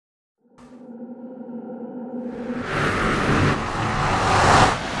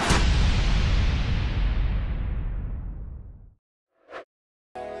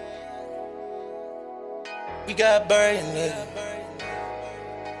got buried, nigga.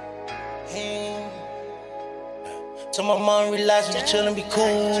 Told my mom relax and just chillin', be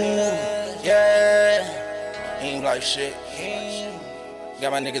cool. Yeah, he ain't like shit.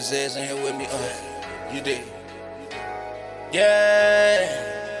 Got my nigga Zez in here with me. You did. Yeah.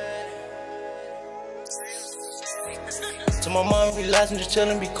 Told my mom relax and just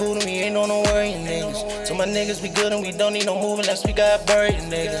chillin', be cool to me, ain't no worrying niggas. Told my niggas be good and we don't need no moving unless we got buried,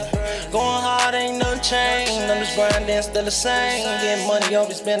 nigga. Going hard ain't no change, I'm just grinding still the same. Getting money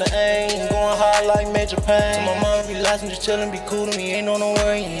always been an aim, going hard like major pain. Told my mom relax and just chillin', be cool to me, ain't no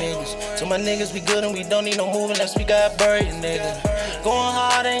worrying niggas. Told my niggas be good and we don't need no moving unless we got buried, nigga. Going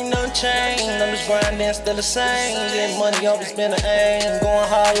hard ain't no change, I'm just grinding still the same. Getting money always been an aim, going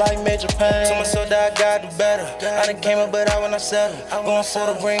hard like major pain. Told myself that I gotta do better, I done came up but when I settle, I'm going for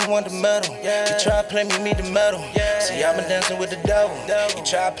the ring, want the medal. You try to play me, meet the medal. See, I've been dancing with the devil. You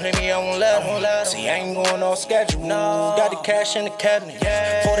try to play me, I won't let him. See, I ain't going off schedule. Got the cash in the cabinet.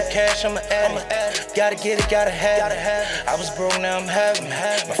 For the cash, I'm an addict. Gotta get it, gotta have it. I was broke, now I'm having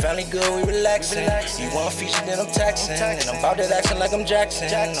it. My family good, we relaxing. You want a feature, then I'm taxing. And I'm about that action like I'm Jackson.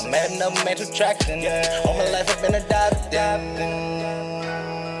 I'm adding up mental traction. All my life I've been a diver.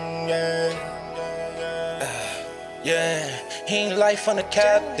 Yeah, he ain't life on the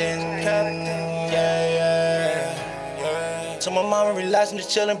captain. Yeah. So my mama relax and just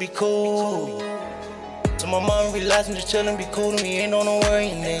chillin', be cool. So my mama relax and just chillin', be cool to me, ain't no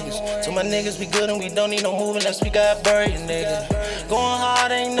worrying niggas. So my niggas be good and we don't need no moving unless we got buried, nigga. Going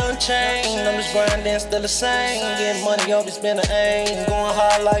hard ain't no change, I'm just grinding still the same. Getting money always been an aim, going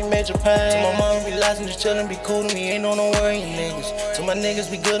hard like major pain. So my mama relax and just chillin', be cool to me, ain't no worrying niggas. So my niggas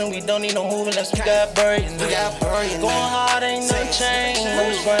be good and we don't need no moving unless we got buried, nigga. Going hard ain't no change,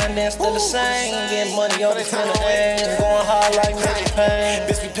 I'm just grinding still the same. Getting money always been an aim, going hard like major pain.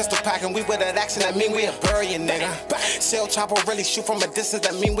 Bitch, we pistol packing, we with that action, that mean we a burying, nigga. Shell chopper really shoot from a distance,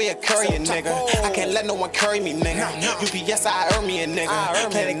 that mean we a currying, nigga. I can't let no one curry me, nigga. UPS, I earn me a nigga.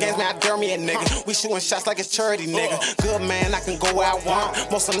 Play the games, man, I dare me a nigga. We shooting shots like it's charity, nigga. Good man, I can go where I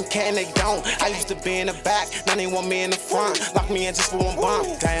want. Most of them can, they don't. I used to be in the back, now they want me in the front. Lock me in just for one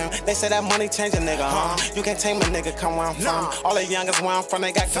bump. Damn, they say that money change a nigga, huh? You can't tame a nigga, come where I'm from. All the youngest where I'm from,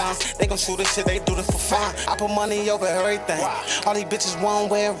 they got guns. They gon' shoot this shit, they do this for fun. I put money over everything. All these bitches won't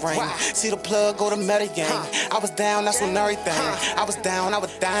wear a ring. See the plug, go to Meta Gang. I was down, that's when everything. I was down, I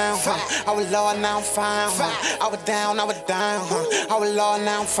was down. I was low, now I'm fine. I was down, I was down. I was low,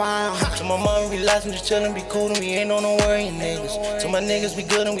 now I'm fine. So my mama relax and just chillin', be cool to me, ain't no worrying niggas. So my niggas be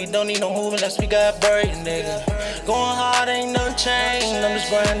good and we don't need no moving unless we got buried, nigga. Going hard ain't no change, I'm just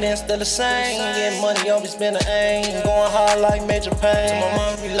grinding still the same. Getting money always been an aim, going hard like major pain. So my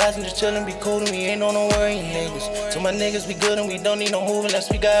mama relax and just chillin', be cool to me, ain't no worrying niggas. So my niggas be good and we don't need no moving unless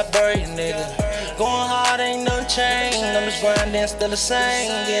we got buried, nigga. Going hard ain't no change, I'm just grinding still the same.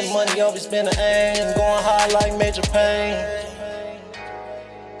 Getting money always been an aim, going hard like major pain.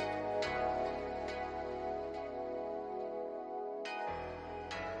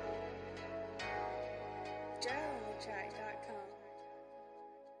 JoeOnTheTrack.com